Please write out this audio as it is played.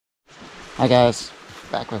Hi guys,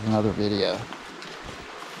 back with another video.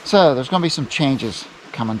 So there's going to be some changes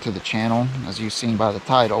coming to the channel, as you've seen by the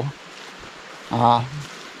title. One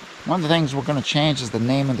of the things we're going to change is the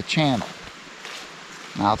name of the channel.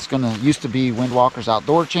 Now it's going to used to be Windwalker's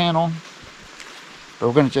Outdoor Channel, but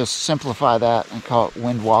we're going to just simplify that and call it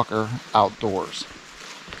Windwalker Outdoors.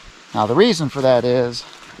 Now the reason for that is,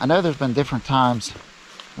 I know there's been different times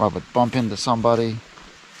where I would bump into somebody,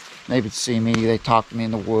 they would see me, they talk to me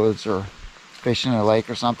in the woods or fishing in a lake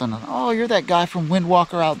or something, and, oh, you're that guy from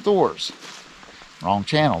Windwalker Outdoors. Wrong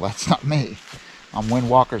channel, that's not me. I'm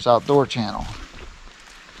Windwalker's Outdoor Channel.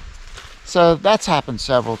 So that's happened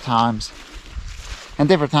several times. And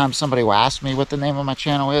different times somebody will ask me what the name of my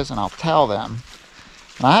channel is, and I'll tell them.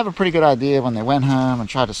 And I have a pretty good idea when they went home and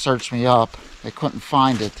tried to search me up, they couldn't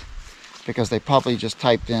find it because they probably just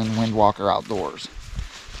typed in Windwalker Outdoors.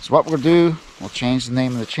 So what we'll do, we'll change the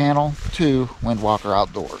name of the channel to Windwalker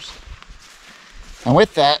Outdoors. And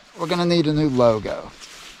with that, we're going to need a new logo.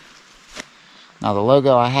 Now the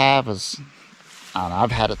logo I have is, I don't know,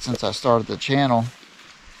 I've had it since I started the channel.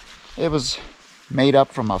 It was made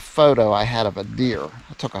up from a photo I had of a deer.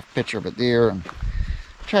 I took a picture of a deer and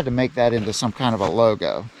tried to make that into some kind of a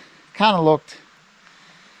logo. Kind of looked,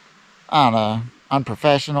 I don't know,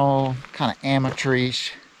 unprofessional, kind of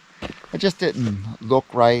amateurish. It just didn't look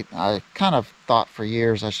right. I kind of thought for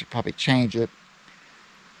years I should probably change it.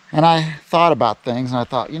 And I thought about things, and I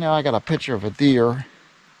thought, you know, I got a picture of a deer,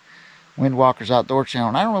 Windwalker's Outdoor Channel,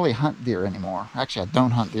 and I don't really hunt deer anymore. Actually, I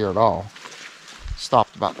don't hunt deer at all.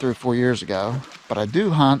 Stopped about 3 or 4 years ago. But I do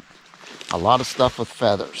hunt a lot of stuff with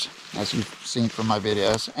feathers, as you've seen from my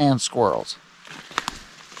videos, and squirrels.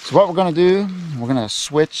 So what we're going to do, we're going to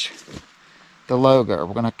switch the logo.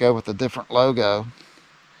 We're going to go with a different logo.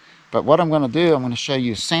 But what I'm going to do, I'm going to show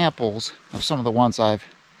you samples of some of the ones I've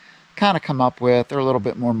kind of come up with. They're a little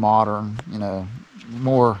bit more modern, you know,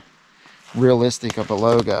 more realistic of a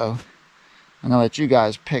logo. I'm going to let you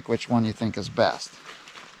guys pick which one you think is best.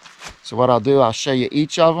 So what I'll do, I'll show you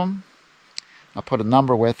each of them. I'll put a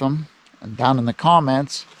number with them. And down in the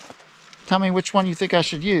comments, tell me which one you think I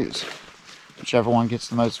should use. Whichever one gets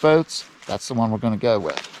the most votes, that's the one we're going to go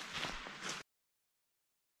with.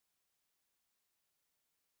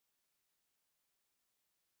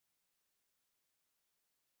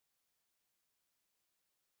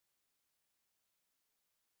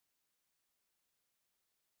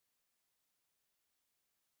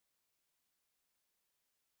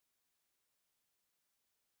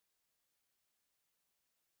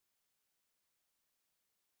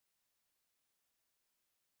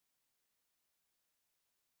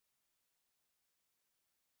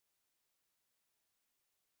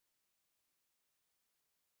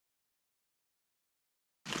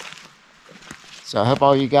 So I hope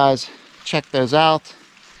all you guys checked those out.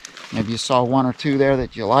 Maybe you saw one or two there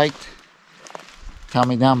that you liked. Tell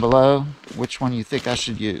me down below which one you think I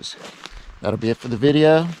should use. That'll be it for the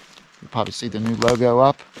video. You'll probably see the new logo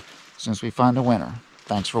up as soon as we find a winner.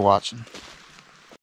 Thanks for watching.